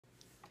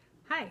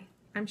Hi,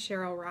 I'm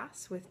Cheryl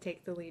Ross with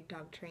Take the Lead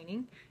Dog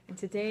Training, and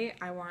today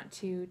I want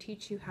to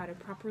teach you how to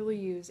properly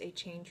use a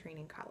chain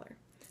training collar.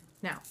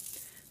 Now,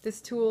 this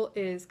tool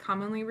is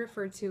commonly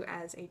referred to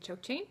as a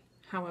choke chain.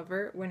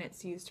 However, when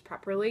it's used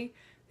properly,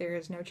 there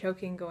is no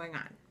choking going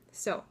on.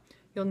 So,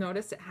 you'll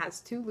notice it has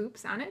two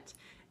loops on it,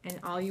 and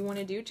all you want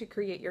to do to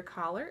create your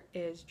collar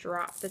is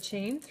drop the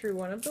chain through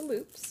one of the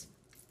loops,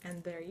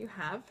 and there you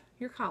have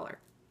your collar.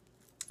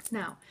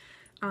 Now,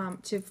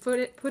 to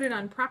put it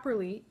on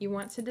properly, you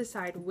want to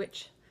decide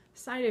which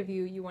side of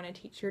you want to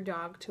teach your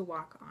dog to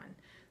walk on,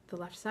 the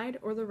left side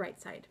or the right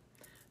side.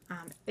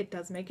 It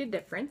does make a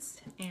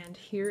difference, and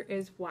here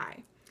is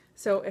why.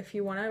 So if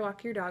you want to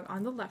walk your dog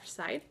on the left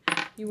side,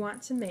 you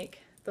want to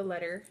make the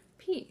letter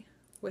P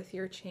with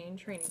your chain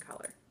training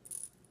collar.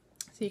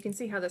 So you can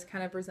see how this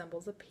kind of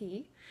resembles a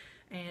P,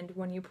 and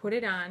when you put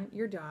it on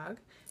your dog,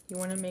 you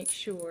want to make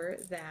sure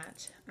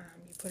that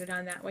you put it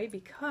on that way,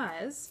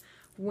 because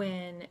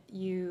when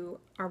you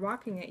are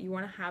walking it, you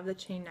want to have the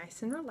chain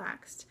nice and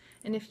relaxed.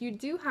 And if you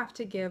do have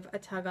to give a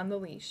tug on the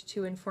leash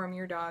to inform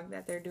your dog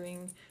that they're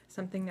doing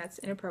something that's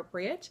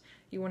inappropriate,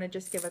 you want to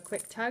just give a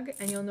quick tug,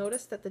 and you'll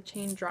notice that the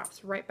chain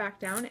drops right back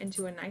down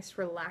into a nice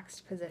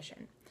relaxed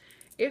position.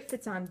 If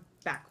it's on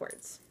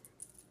backwards,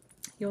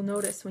 you'll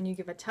notice when you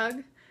give a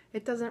tug,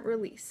 it doesn't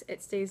release.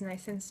 It stays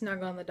nice and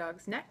snug on the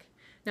dog's neck.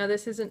 Now,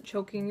 this isn't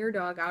choking your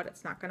dog out.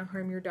 It's not going to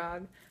harm your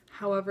dog.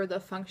 However, the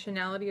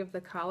functionality of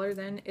the collar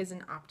then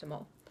isn't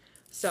optimal.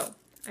 So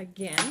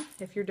again,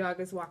 if your dog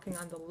is walking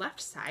on the left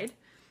side,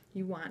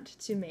 you want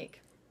to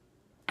make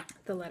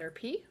the letter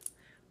P.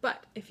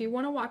 But if you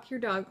want to walk your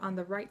dog on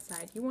the right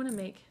side, you want to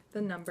make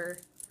the number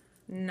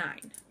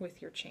 9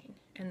 with your chain.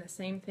 And the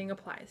same thing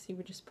applies. You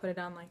would just put it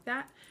on like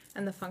that,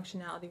 and the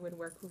functionality would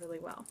work really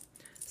well.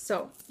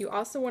 So you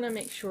also want to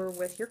make sure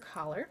with your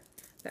collar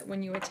that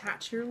when you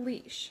attach your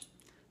leash,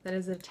 that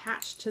is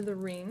attached to the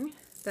ring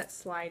that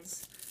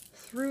slides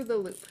through the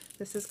loop.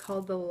 This is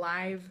called the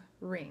live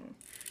ring,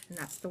 and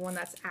that's the one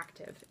that's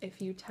active. If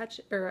you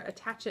touch or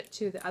attach it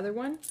to the other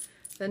one,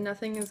 then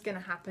nothing is going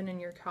to happen and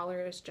your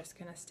collar is just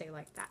going to stay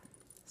like that.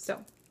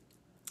 So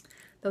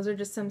those are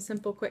just some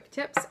simple quick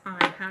tips on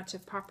how to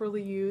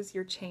properly use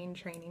your chain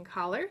training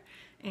collar,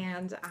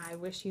 and I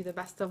wish you the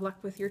best of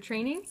luck with your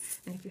training,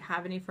 and if you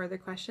have any further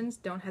questions,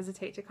 don't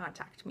hesitate to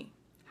contact me.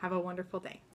 Have a wonderful day.